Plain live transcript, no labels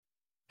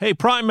Hey,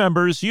 Prime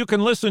members, you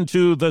can listen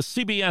to the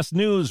CBS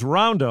News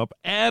Roundup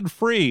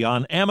ad-free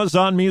on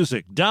Amazon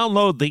Music.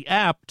 Download the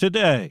app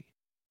today.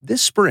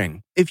 This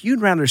spring, if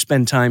you'd rather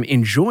spend time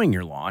enjoying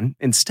your lawn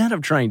instead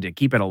of trying to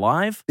keep it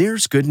alive,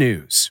 there's good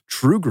news.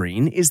 True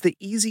Green is the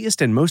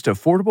easiest and most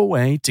affordable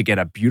way to get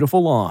a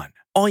beautiful lawn.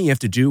 All you have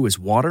to do is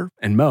water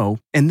and mow,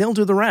 and they'll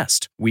do the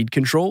rest. Weed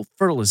control,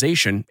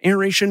 fertilization,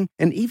 aeration,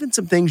 and even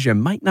some things you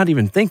might not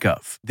even think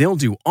of. They'll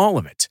do all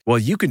of it, while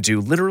you can do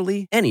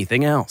literally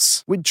anything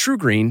else. With True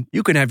Green,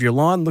 you can have your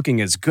lawn looking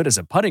as good as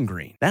a putting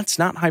green. That's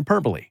not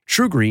hyperbole.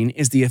 True Green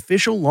is the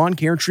official lawn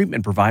care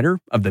treatment provider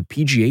of the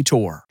PGA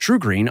Tour. True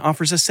Green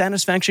offers a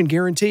satisfaction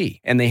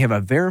guarantee, and they have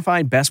a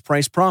verified best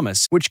price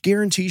promise, which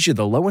guarantees you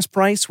the lowest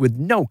price with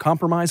no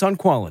compromise on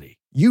quality.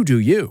 You do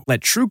you. Let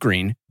True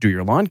Green do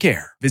your lawn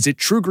care. Visit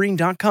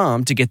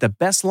truegreen.com to get the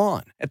best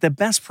lawn at the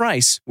best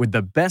price with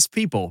the best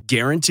people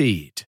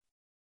guaranteed.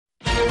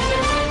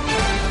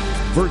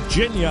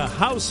 Virginia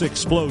house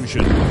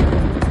explosion.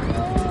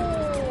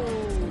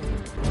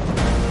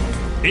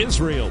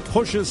 Israel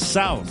pushes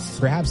south.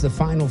 Perhaps the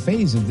final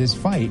phase of this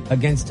fight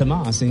against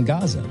Hamas in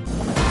Gaza.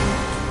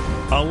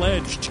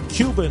 Alleged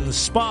Cuban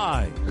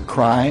spy. A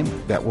crime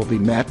that will be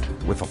met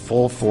with the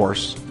full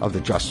force of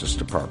the Justice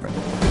Department.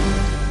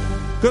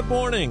 Good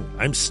morning.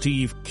 I'm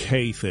Steve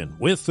Kathan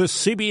with the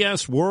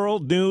CBS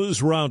World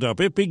News Roundup.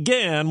 It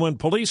began when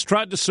police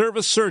tried to serve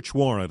a search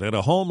warrant at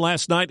a home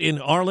last night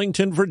in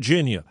Arlington,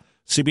 Virginia.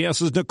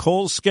 CBS's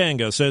Nicole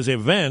Skanga says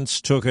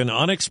events took an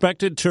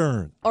unexpected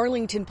turn.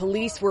 Arlington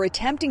police were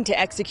attempting to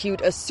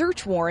execute a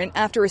search warrant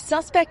after a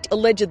suspect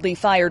allegedly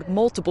fired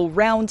multiple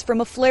rounds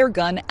from a flare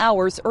gun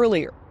hours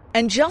earlier.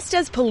 And just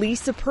as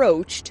police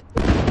approached,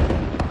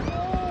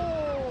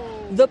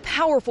 the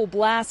powerful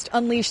blast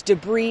unleashed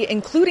debris,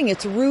 including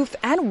its roof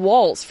and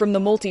walls, from the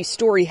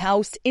multi-story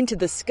house into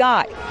the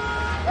sky.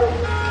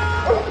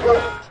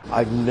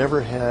 I've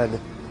never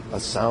had a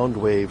sound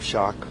wave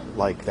shock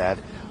like that.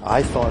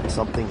 I thought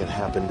something had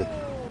happened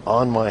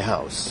on my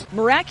house.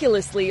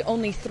 Miraculously,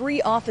 only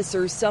 3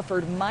 officers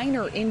suffered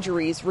minor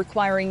injuries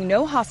requiring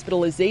no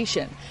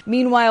hospitalization.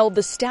 Meanwhile,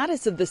 the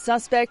status of the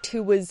suspect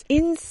who was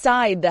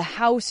inside the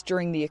house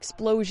during the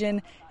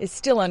explosion is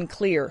still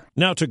unclear.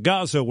 Now to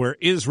Gaza, where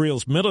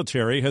Israel's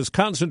military has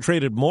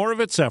concentrated more of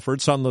its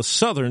efforts on the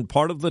southern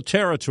part of the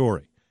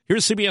territory.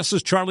 Here's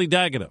CBS's Charlie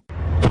D'Agata.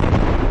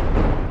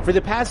 For the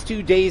past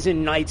 2 days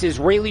and nights,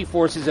 Israeli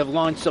forces have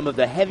launched some of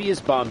the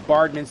heaviest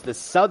bombardments the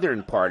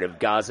southern part of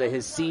Gaza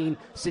has seen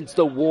since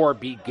the war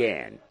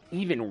began.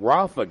 Even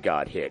Rafah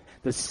got hit,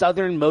 the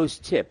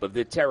southernmost tip of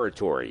the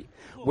territory,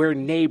 where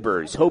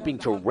neighbors hoping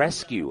to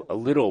rescue a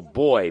little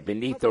boy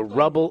beneath the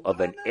rubble of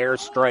an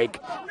airstrike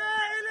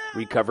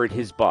recovered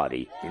his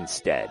body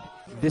instead.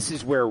 This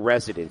is where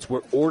residents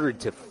were ordered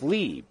to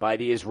flee by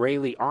the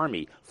Israeli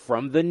army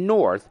from the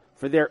north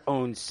for their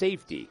own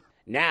safety.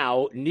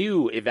 Now,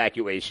 new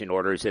evacuation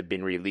orders have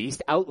been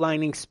released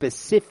outlining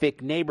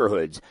specific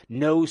neighborhoods,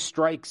 no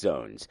strike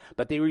zones,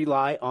 but they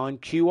rely on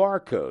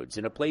QR codes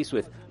in a place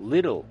with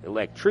little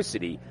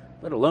electricity,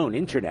 let alone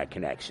internet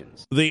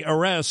connections. The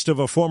arrest of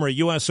a former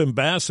U.S.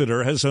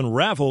 ambassador has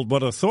unraveled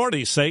what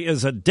authorities say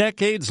is a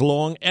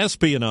decades-long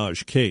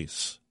espionage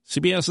case.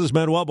 CBS's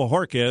Manuel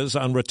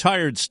Bojorquez on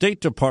retired State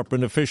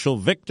Department official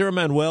Victor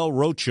Manuel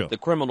Rocha. The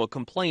criminal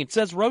complaint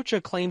says Rocha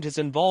claimed his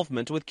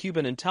involvement with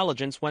Cuban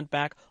intelligence went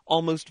back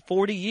almost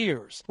 40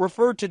 years,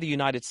 referred to the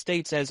United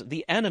States as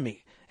the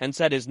enemy, and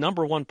said his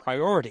number one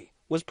priority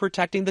was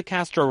protecting the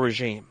Castro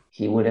regime.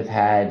 He would have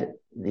had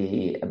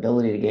the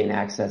ability to gain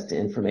access to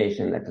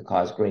information that could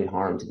cause great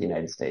harm to the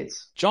United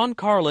States. John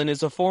Carlin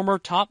is a former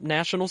top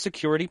national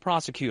security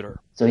prosecutor.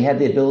 So he had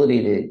the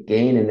ability to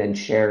gain and then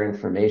share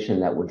information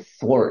that would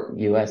thwart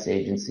U.S.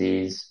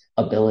 agencies'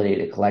 ability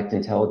to collect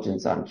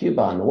intelligence on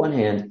Cuba. On the one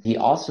hand, he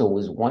also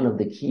was one of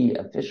the key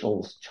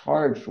officials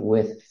charged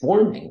with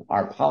forming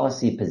our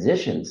policy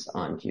positions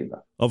on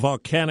Cuba. A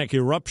volcanic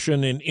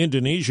eruption in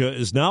Indonesia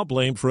is now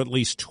blamed for at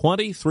least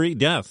 23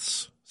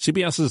 deaths.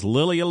 CBS's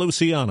Lilia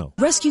Luciano.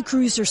 Rescue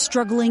crews are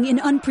struggling in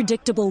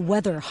unpredictable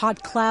weather,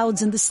 hot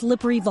clouds, and the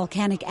slippery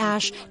volcanic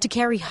ash to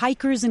carry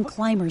hikers and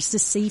climbers to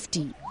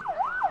safety.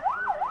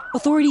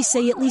 Authorities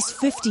say at least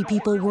 50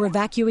 people were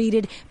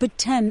evacuated, but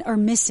 10 are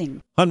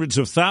missing. Hundreds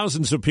of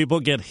thousands of people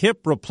get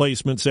hip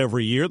replacements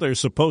every year. They're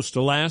supposed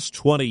to last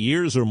 20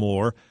 years or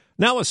more.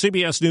 Now a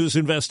CBS News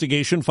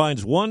investigation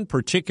finds one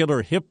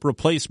particular hip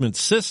replacement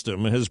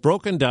system has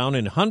broken down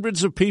in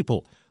hundreds of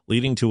people,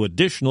 leading to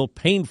additional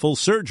painful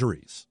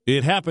surgeries.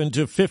 It happened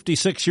to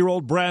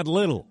 56-year-old Brad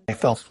Little. I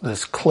felt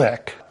this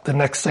click. The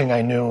next thing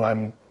I knew,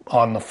 I'm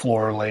on the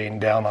floor laying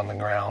down on the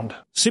ground.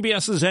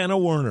 CBS's Anna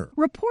Werner.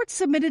 Reports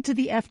submitted to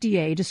the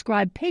FDA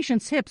describe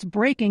patients' hips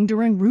breaking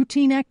during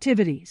routine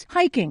activities,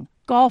 hiking,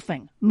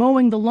 golfing,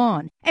 mowing the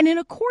lawn. And in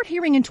a court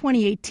hearing in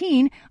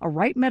 2018, a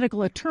Wright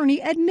medical attorney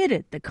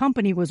admitted the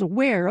company was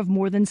aware of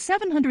more than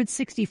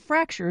 760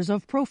 fractures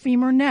of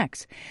profemur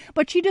necks.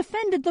 But she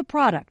defended the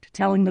product,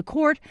 telling the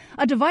court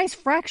a device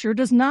fracture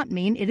does not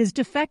mean it is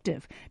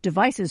defective.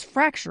 Devices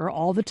fracture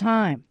all the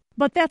time.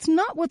 But that's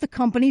not what the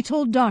company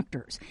told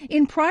doctors.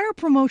 In prior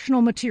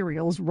promotional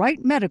materials,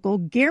 Wright Medical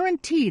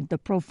guaranteed the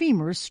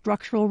Profemer's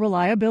structural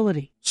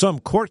reliability. Some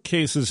court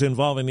cases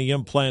involving the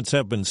implants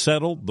have been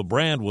settled. The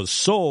brand was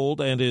sold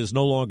and is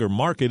no longer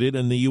marketed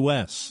in the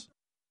U.S.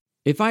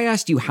 If I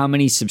asked you how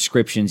many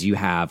subscriptions you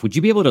have, would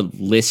you be able to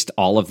list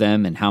all of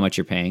them and how much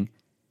you're paying?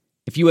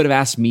 If you would have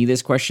asked me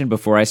this question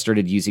before I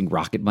started using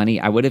Rocket Money,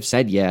 I would have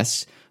said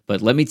yes.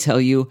 But let me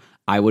tell you,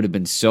 I would have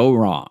been so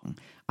wrong.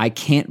 I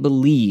can't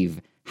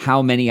believe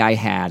how many I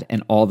had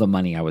and all the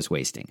money I was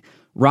wasting.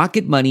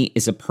 Rocket Money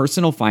is a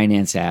personal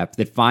finance app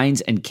that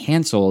finds and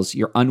cancels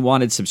your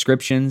unwanted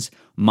subscriptions,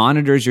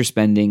 monitors your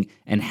spending,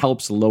 and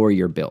helps lower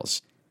your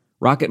bills.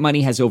 Rocket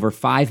Money has over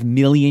 5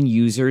 million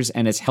users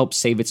and has helped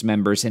save its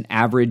members an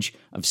average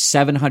of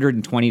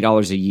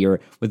 $720 a year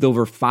with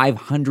over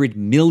 500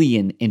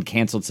 million in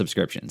canceled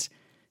subscriptions.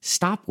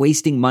 Stop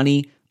wasting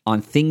money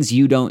on things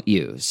you don't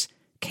use.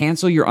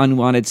 Cancel your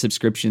unwanted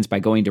subscriptions by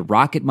going to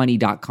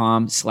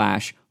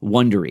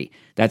rocketmoney.com/Wondery.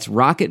 That's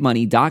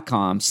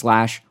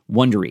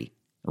rocketmoney.com/Wondery.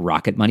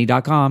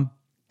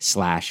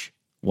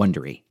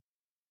 rocketmoney.com/Wondery.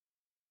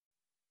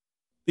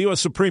 The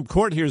U.S. Supreme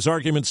Court hears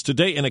arguments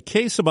today in a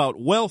case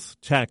about wealth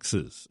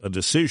taxes, a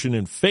decision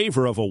in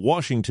favor of a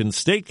Washington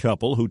state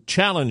couple who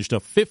challenged a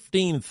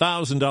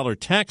 $15,000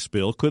 tax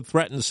bill could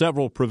threaten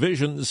several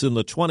provisions in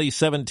the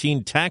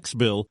 2017 tax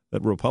bill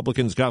that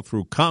Republicans got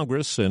through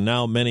Congress and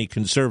now many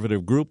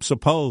conservative groups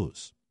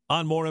oppose.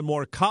 On more and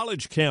more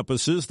college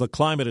campuses, the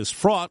climate is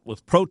fraught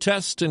with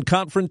protest and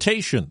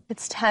confrontation.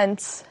 It's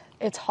tense.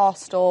 It's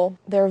hostile.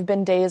 There have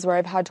been days where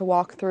I've had to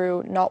walk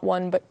through not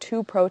one but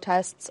two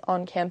protests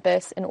on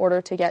campus in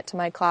order to get to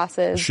my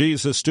classes.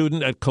 She's a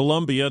student at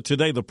Columbia.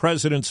 Today, the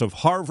presidents of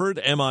Harvard,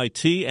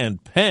 MIT,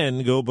 and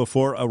Penn go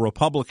before a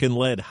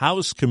Republican-led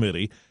House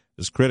committee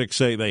as critics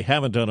say they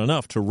haven't done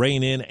enough to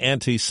rein in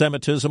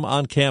anti-Semitism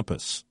on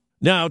campus.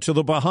 Now to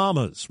the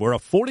Bahamas, where a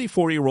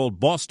 44-year-old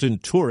Boston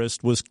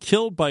tourist was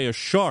killed by a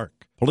shark.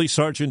 Police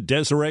Sergeant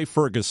Desiree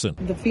Ferguson.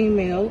 The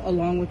female,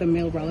 along with a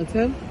male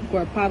relative,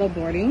 were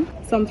paddleboarding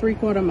some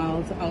 3/4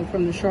 miles out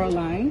from the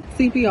shoreline.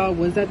 CPR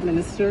was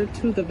administered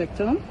to the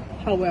victim.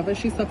 However,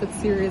 she suffered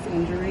serious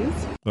injuries.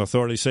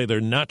 Authorities say they're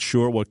not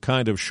sure what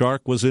kind of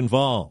shark was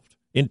involved.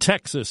 In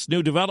Texas,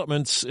 new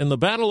developments in the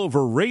battle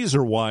over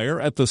razor wire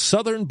at the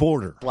southern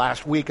border.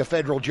 Last week, a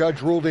federal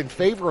judge ruled in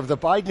favor of the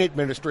Biden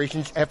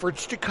administration's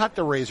efforts to cut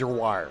the razor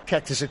wire.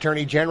 Texas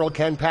Attorney General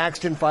Ken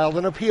Paxton filed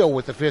an appeal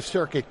with the Fifth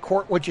Circuit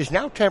Court, which has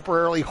now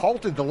temporarily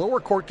halted the lower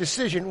court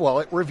decision while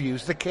it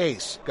reviews the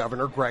case.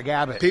 Governor Greg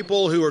Abbott.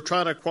 People who are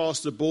trying to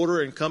cross the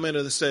border and come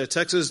into the state of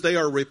Texas, they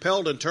are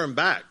repelled and turned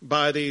back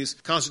by these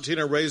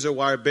concertina razor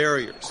wire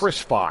barriers. Chris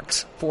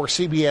Fox for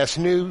CBS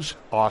News,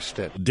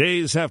 Austin.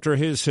 Days after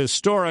his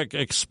historic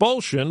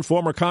expulsion,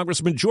 former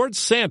Congressman George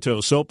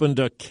Santos opened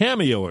a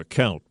Cameo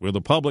account where the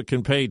public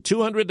can pay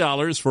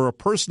 $200 for a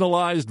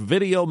personalized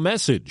video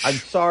message. I'm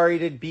sorry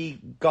to be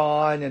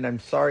gone, and I'm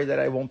sorry that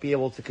I won't be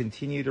able to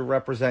continue to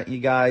represent you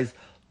guys.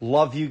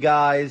 Love you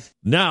guys.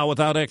 Now,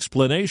 without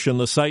explanation,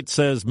 the site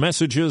says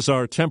messages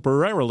are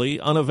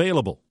temporarily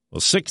unavailable. Well,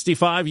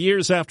 65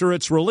 years after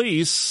its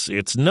release,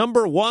 it's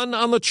number one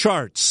on the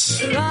charts.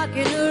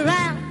 Rocking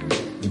around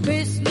the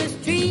Christmas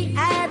tree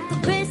at the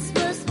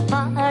Christmas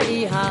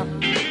party hop.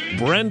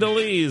 Brenda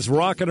Lee's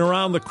Rockin'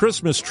 Around the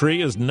Christmas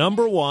Tree is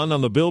number one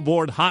on the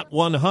Billboard Hot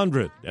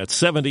 100. At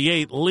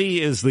 78,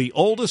 Lee is the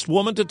oldest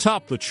woman to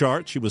top the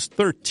chart. She was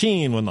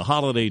 13 when the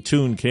holiday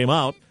tune came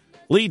out.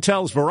 Lee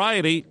tells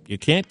Variety, you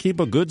can't keep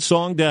a good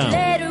song down.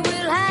 Later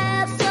we'll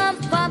have some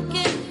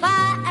pumpkin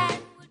pie.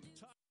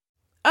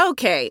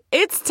 Okay,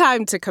 it's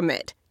time to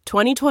commit.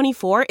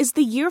 2024 is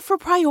the year for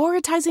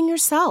prioritizing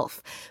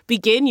yourself.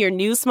 Begin your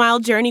new smile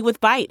journey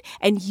with Byte,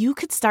 and you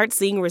could start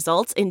seeing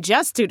results in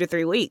just 2 to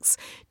 3 weeks.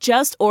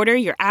 Just order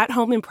your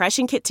at-home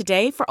impression kit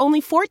today for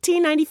only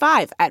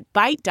 $14.95 at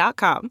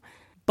Byte.com.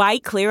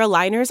 Byte clear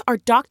aligners are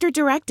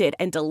doctor-directed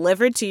and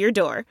delivered to your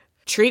door.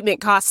 Treatment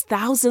costs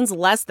thousands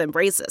less than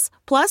braces.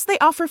 Plus, they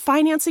offer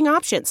financing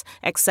options,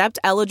 accept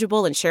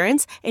eligible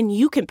insurance, and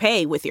you can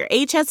pay with your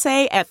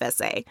HSA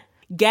FSA.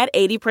 Get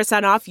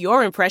 80% off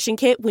your impression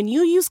kit when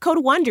you use code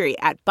WONDERY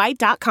at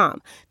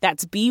Byte.com.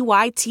 That's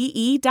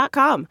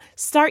BYTE.com.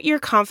 Start your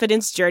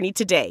confidence journey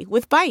today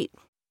with Byte.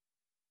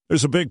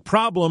 There's a big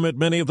problem at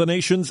many of the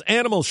nation's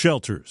animal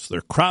shelters.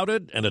 They're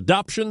crowded and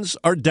adoptions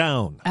are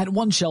down. At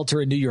one shelter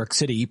in New York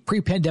City,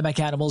 pre-pandemic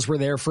animals were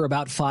there for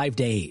about 5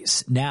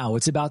 days. Now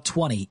it's about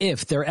 20,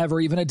 if they're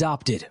ever even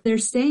adopted. They're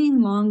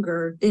staying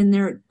longer and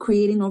they're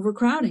creating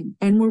overcrowding,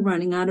 and we're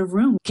running out of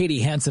room.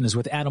 Katie Hansen is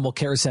with Animal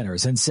Care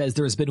Centers and says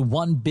there's been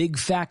one big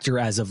factor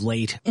as of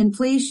late.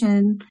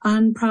 Inflation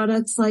on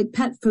products like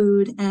pet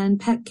food and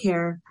pet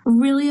care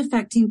really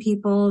affecting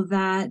people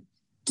that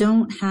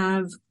don't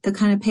have the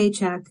kind of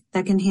paycheck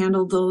that can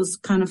handle those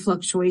kind of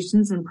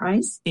fluctuations in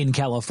price. In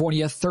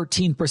California,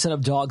 13%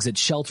 of dogs at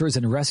shelters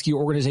and rescue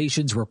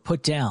organizations were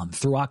put down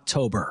through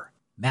October.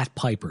 Matt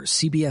Piper,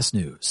 CBS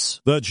News.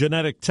 The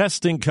genetic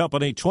testing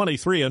company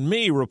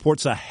 23andMe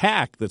reports a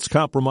hack that's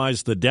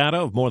compromised the data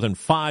of more than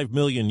 5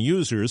 million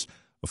users.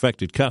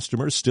 Affected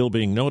customers still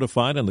being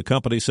notified, and the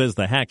company says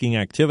the hacking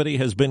activity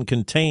has been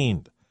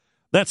contained.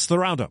 That's the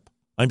Roundup.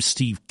 I'm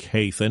Steve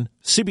Kathan,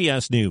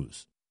 CBS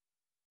News.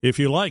 If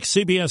you like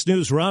CBS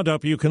News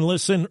Roundup, you can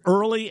listen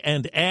early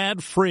and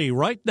ad-free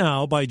right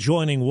now by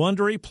joining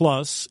Wondery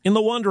Plus in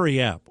the Wondery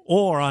app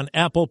or on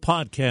Apple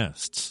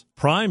Podcasts.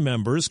 Prime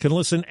members can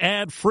listen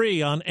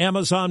ad-free on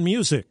Amazon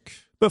Music.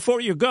 Before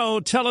you go,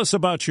 tell us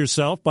about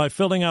yourself by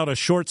filling out a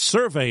short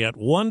survey at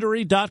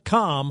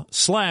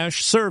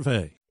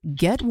Wondery.com/survey.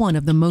 Get one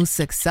of the most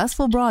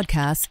successful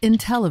broadcasts in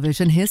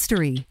television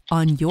history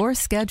on your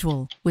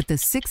schedule with the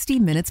 60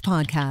 Minutes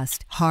podcast.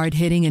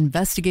 Hard-hitting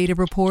investigative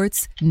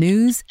reports,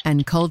 news,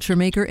 and culture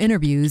maker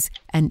interviews,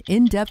 and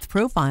in-depth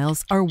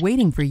profiles are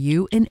waiting for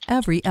you in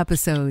every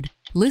episode.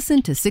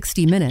 Listen to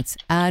 60 Minutes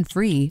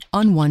ad-free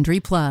on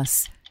Wondery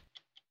Plus.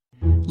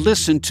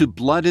 Listen to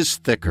Blood is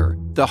Thicker,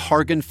 the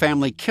Hargan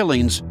family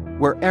killings,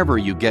 wherever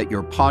you get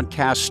your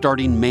podcast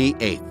starting May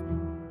 8th.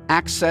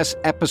 Access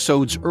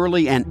episodes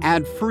early and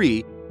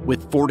ad-free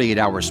with 48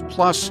 Hours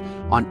Plus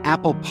on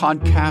Apple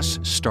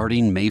Podcasts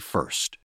starting May 1st.